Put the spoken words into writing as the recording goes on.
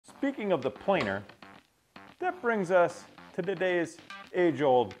Speaking of the planer, that brings us to today's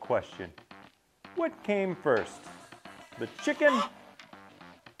age-old question. What came first, the chicken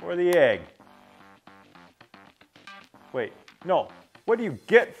or the egg? Wait, no, what do you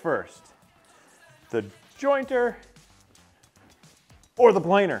get first? The jointer or the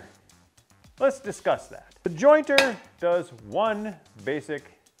planer? Let's discuss that. The jointer does one basic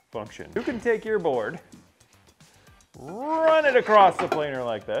function. You can take your board, run it across the planer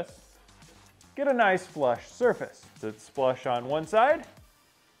like this, get a nice flush surface. If it's flush on one side,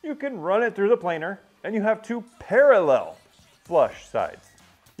 you can run it through the planer and you have two parallel flush sides.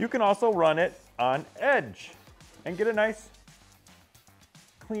 You can also run it on edge and get a nice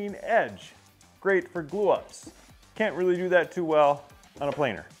clean edge. Great for glue ups. Can't really do that too well on a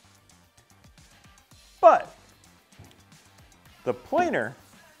planer. But the planer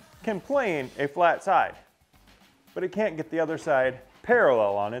can plane a flat side, but it can't get the other side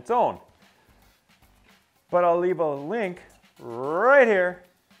parallel on its own. But I'll leave a link right here,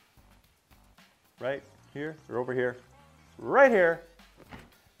 or over here, right here,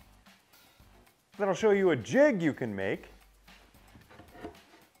 that'll show you a jig you can make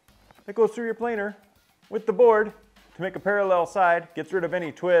that goes through your planer with the board to make a parallel side, gets rid of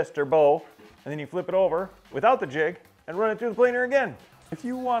any twist or bow, and then you flip it over without the jig and run it through the planer again. If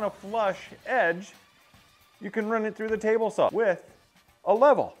you want a flush edge, you can run it through the table saw with a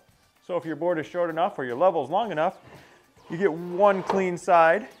level. So if your board is short enough or your level is long enough, you get one clean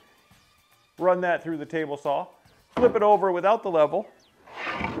side, run that through the table saw, flip it over without the level,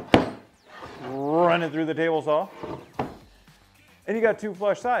 run it through the table saw, and you got two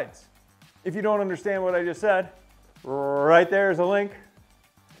flush sides. If you don't understand what I just said, right there is a link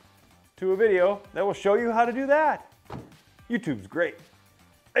to a video that will show you how to do that. YouTube's great,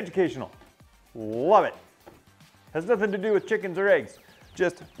 educational, love it. Has nothing to do with chickens or eggs.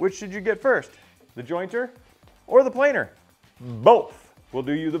 Just which should you get first, the jointer or the planer? Both will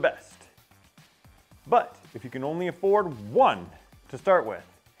do you the best. But if you can only afford one to start with,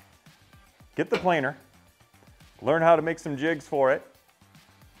 get the planer, learn how to make some jigs for it.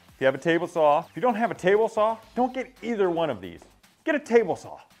 If you have a table saw, if you don't have a table saw, don't get either one of these. Get a table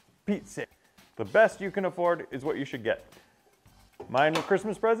saw, Pete's sake. The best you can afford is what you should get. Mine were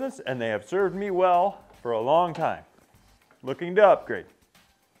Christmas presents and they have served me well for a long time. Looking to upgrade.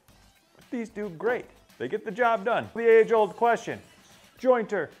 These do great. They get the job done. The age-old question,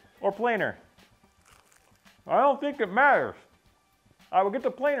 jointer or planer? I don't think it matters. I will get the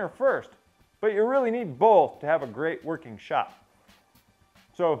planer first, but you really need both to have a great working shop.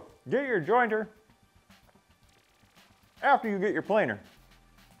 So get your jointer after you get your planer.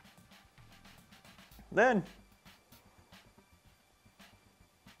 Then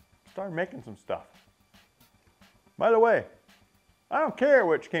start making some stuff. By the way, I don't care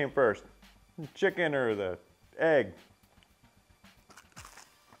which came first, the chicken or the egg.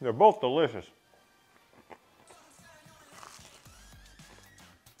 They're both delicious.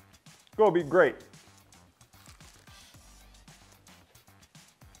 Go be great.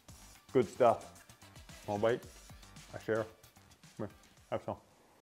 Good stuff. Want a bite? I share. Come here, have some.